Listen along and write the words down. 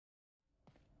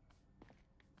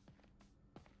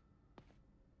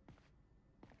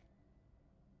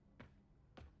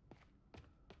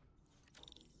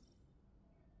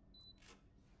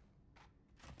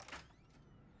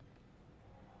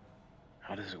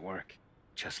does it work?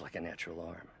 Just like a natural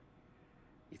arm.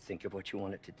 You think of what you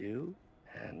want it to do,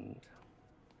 and...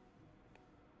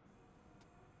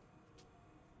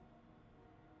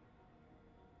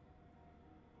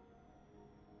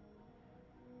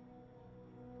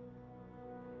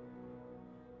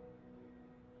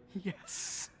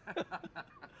 Yes.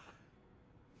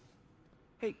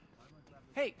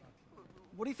 Hey,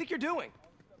 what do you think you're doing?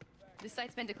 This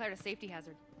site's been declared a safety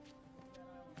hazard.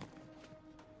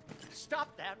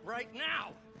 Stop that right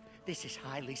now! This is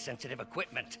highly sensitive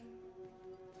equipment.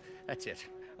 That's it.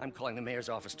 I'm calling the mayor's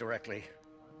office directly.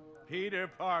 Peter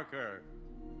Parker,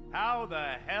 how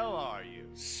the hell are you?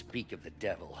 Speak of the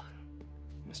devil.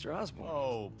 Mr. Osborne.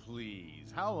 Oh, please.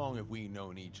 How long have we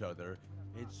known each other?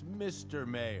 It's Mr.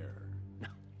 Mayor.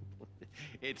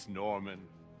 It's Norman.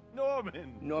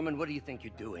 Norman! Norman, what do you think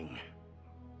you're doing?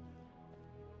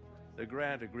 The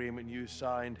grant agreement you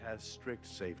signed has strict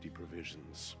safety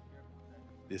provisions.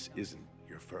 This isn't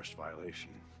your first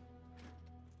violation.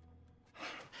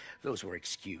 Those were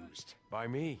excused. By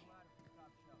me.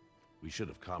 We should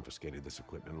have confiscated this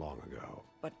equipment long ago.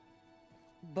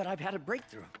 But I've had a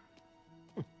breakthrough.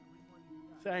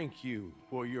 Thank you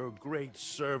for your great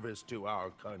service to our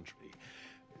country.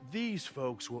 These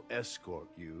folks will escort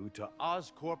you to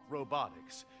Oscorp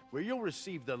Robotics, where you'll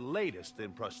receive the latest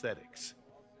in prosthetics.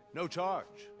 No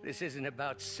charge. This isn't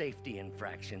about safety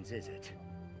infractions, is it?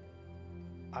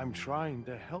 I'm trying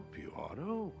to help you,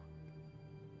 Otto.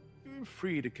 You're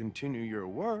free to continue your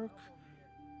work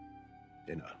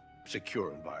in a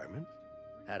secure environment.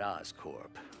 At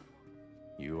Oscorp.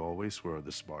 You always were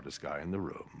the smartest guy in the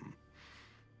room.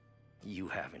 You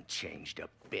haven't changed a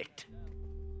bit.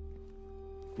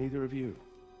 Neither of you.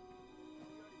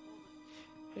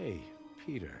 Hey,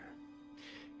 Peter.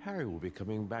 Harry will be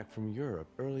coming back from Europe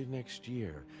early next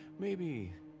year.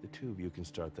 Maybe the two of you can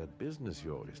start that business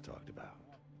you always talked about.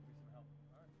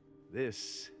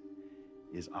 This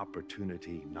is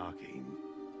opportunity knocking.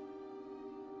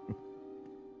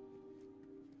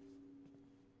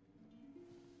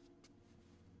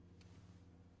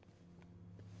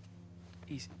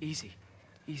 Easy.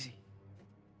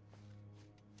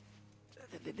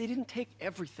 They didn't take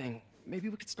everything. Maybe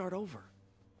we could start over.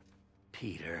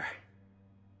 Peter,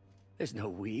 there's no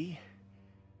we.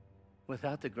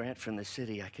 Without the grant from the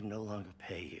city, I can no longer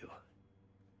pay you.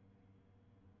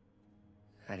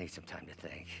 I need some time to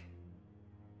think.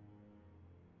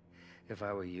 If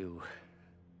I were you,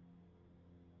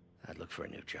 I'd look for a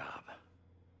new job.